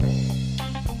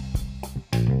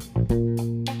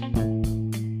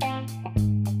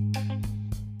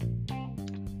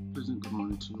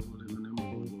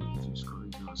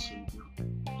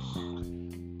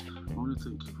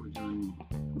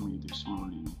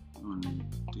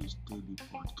daily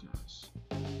podcast.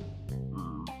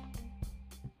 Um,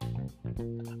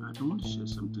 I want to share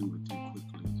something with you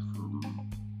quickly from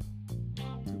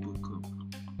the book of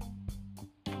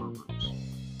Proverbs.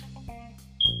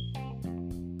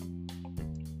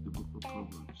 The book of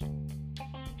Proverbs,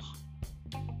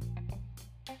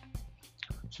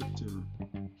 chapter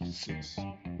 6.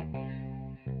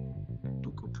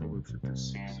 Book of Proverbs, chapter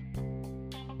 6.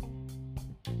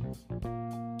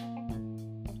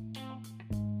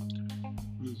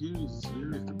 Here is the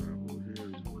Bible. Here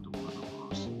is what the Word of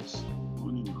God says,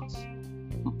 warning us.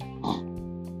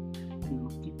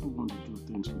 People want to do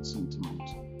things with sentiment.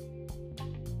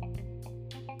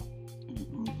 And if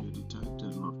you're the type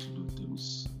that love to do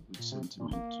things with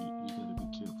sentiment, you gotta be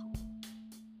careful.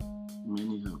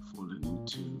 Many have fallen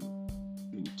into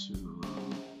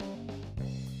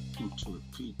a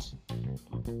pit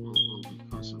all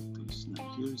because of this. Now,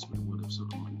 here is the word of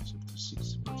Solomon, chapter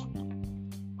 6, verse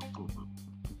 1 of Proverbs.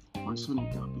 My son,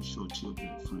 if thou be short of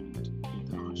thy friend, if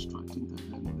thou art striking thy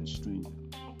hand with a stranger,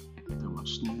 thou art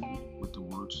snared with the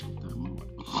words of thy mouth,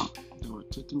 thou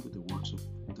art taken with the words of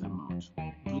thy mouth.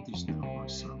 Do this now, my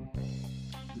son.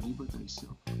 Deliver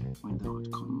thyself when thou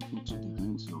art come into the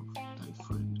hands of thy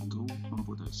friend. Go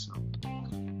humble thyself,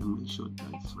 and make sure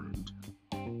thy friend.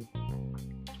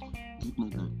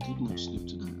 Give not sleep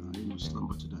to thine eye, nor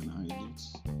slumber to thine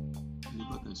eyelids.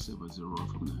 Deliver thyself as a roe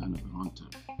from the hand of a hunter,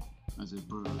 as a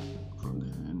bird from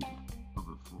the hand of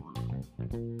a fowler.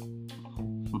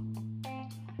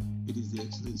 It is the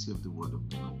excellency of the Word of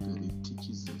God that it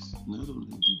teaches us not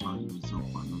only divine wisdom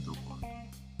for another world,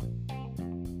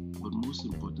 but most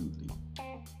importantly,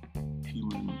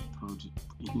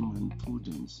 human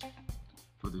prudence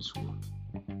for this world,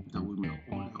 that we may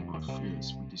hold our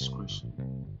affairs with discretion.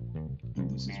 And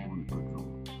this is one good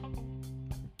rule.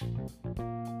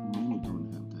 Many don't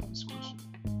have that discretion.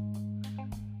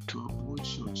 To avoid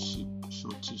shortship,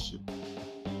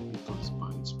 because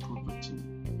by its poverty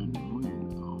and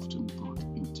ruin are often brought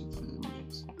into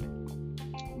families,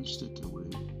 which take away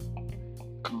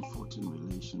comforting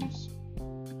relations,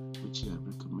 which he had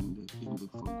recommended in the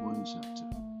foregoing chapter.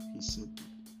 He said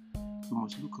that we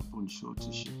must look upon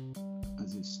shortship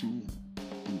as a snare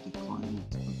and decline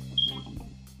it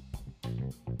accordingly.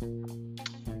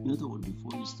 In other words,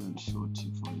 before you stand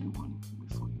shorty for anyone,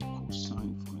 before you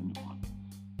co-sign for anyone,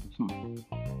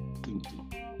 think it.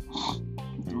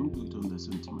 Don't do it under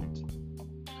sentiment.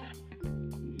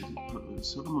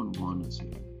 Solomon warned us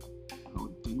here how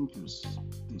dangerous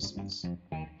this is.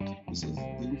 He says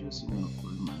it's dangerous enough for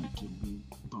a man to be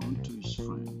bound to his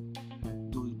friend,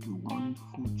 though it be one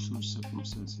who through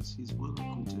circumstances he's well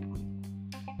acquainted with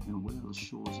and well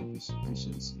assured of his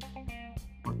sufficiency,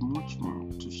 but much more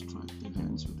to strike the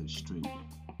hands with a stranger,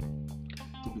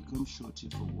 to become shorty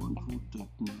for one who doth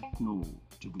not know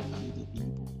to be either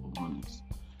evil or honest.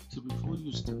 So before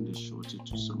you stand a shorty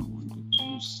to someone, before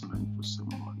you sign for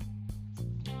someone,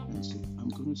 and say, I'm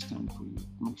going to stand for you,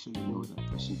 make sure you know that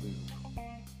person very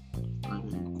well. Either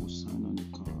you go sign on the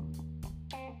card,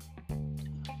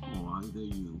 or either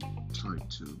you try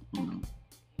to,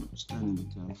 stand in the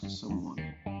gap for someone.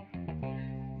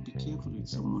 Be careful with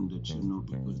someone that you know,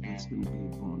 because that's going to be a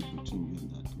bond between you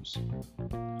and that person.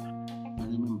 I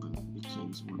remember a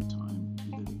case one time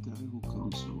that a guy who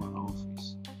comes to our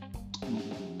office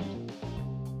needed a letter.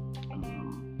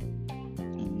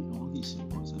 And all he said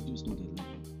was, I just need a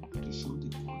letter to show the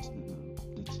court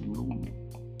that you know me.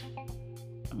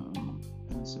 And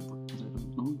I said, but I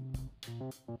don't know you.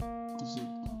 He said,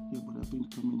 yeah, but I've been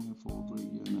coming here for over a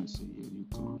year. And I said, yeah, you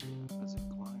come here as a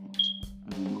client. I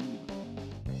don't know you.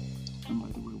 And by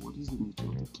the way, what is the nature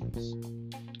of the case?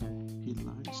 He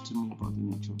lies to me about the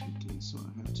nature of the case, so I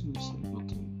had to say,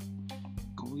 okay,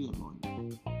 call your lawyer.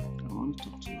 I want to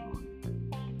talk to your lawyer.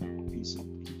 He said,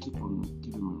 he kept on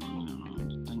giving me running around.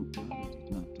 Thank God I did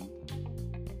not do that.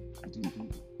 I didn't do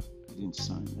that. I didn't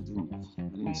sign. I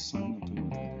didn't sign up any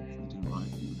letter. I didn't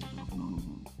write any letter of knowing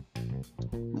him.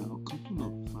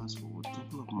 Now, fast forward, a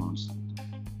couple of months later,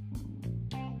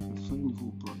 a friend who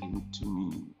brought him to me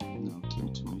now came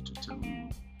to me to tell me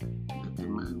that the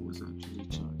man was actually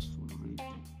charged for raping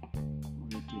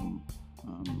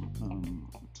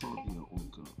a 12-year-old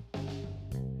girl.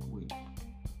 Wait.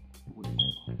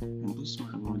 And this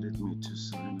man wanted me to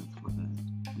sign up for that.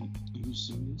 Are you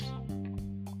serious?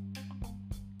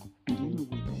 And do you know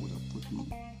where that would have put me?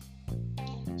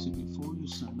 So before you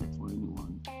sign up for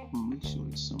anyone, make sure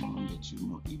it's someone that you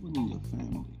know, even in your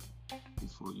family,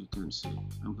 before you can say,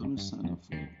 I'm going to sign up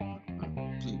for you.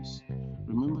 Please,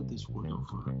 remember this word of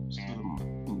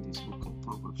Solomon in this book of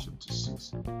Proverbs chapter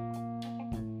 6.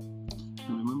 And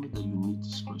remember that you need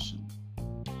discretion.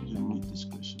 You need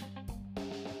discretion.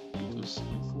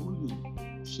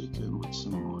 shake hands with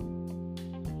someone,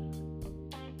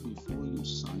 before you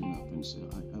sign up and say,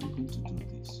 I am going to do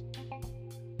this,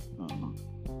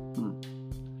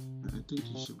 I think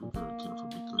you should be very careful,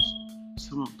 because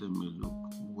some of them may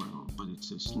look well, but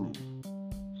it's a snake.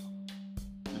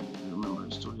 And I remember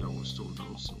a story I was told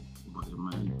also about a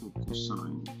man who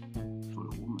co-signed for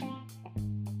a woman.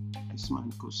 This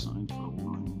man co-signed for a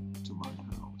woman to buy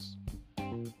a house.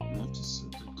 And after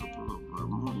a couple of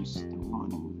months, the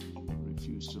woman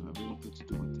refused to have anything to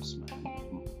do with this man.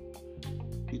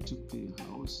 And he took the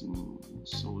house and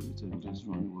sold it and just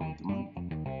ran away with the money.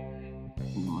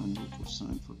 And the man who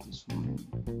co-signed for this woman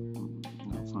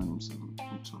now found himself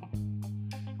in trouble.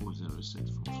 He was arrested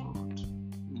for fraud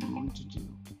and went to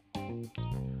jail.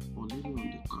 But later on,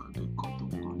 they caught the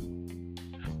woman.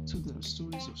 So there are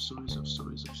stories of stories of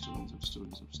stories of stories of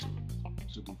stories of stories.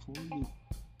 So before you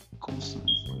co-sign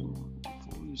for anyone,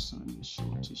 before you sign a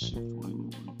surety sheet for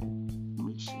anyone,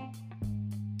 make sure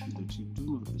that you do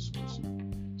know this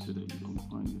person, so that you don't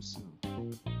find yourself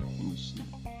in a snare.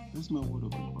 That's my word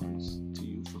of advice to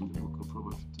you from the book of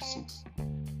Proverbs 56,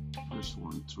 verse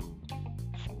 1 through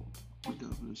 4. May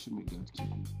God bless you, may God keep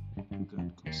you, may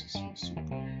God cause His face to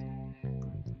bright,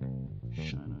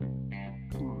 shine on you.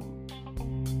 Come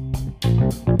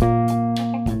on.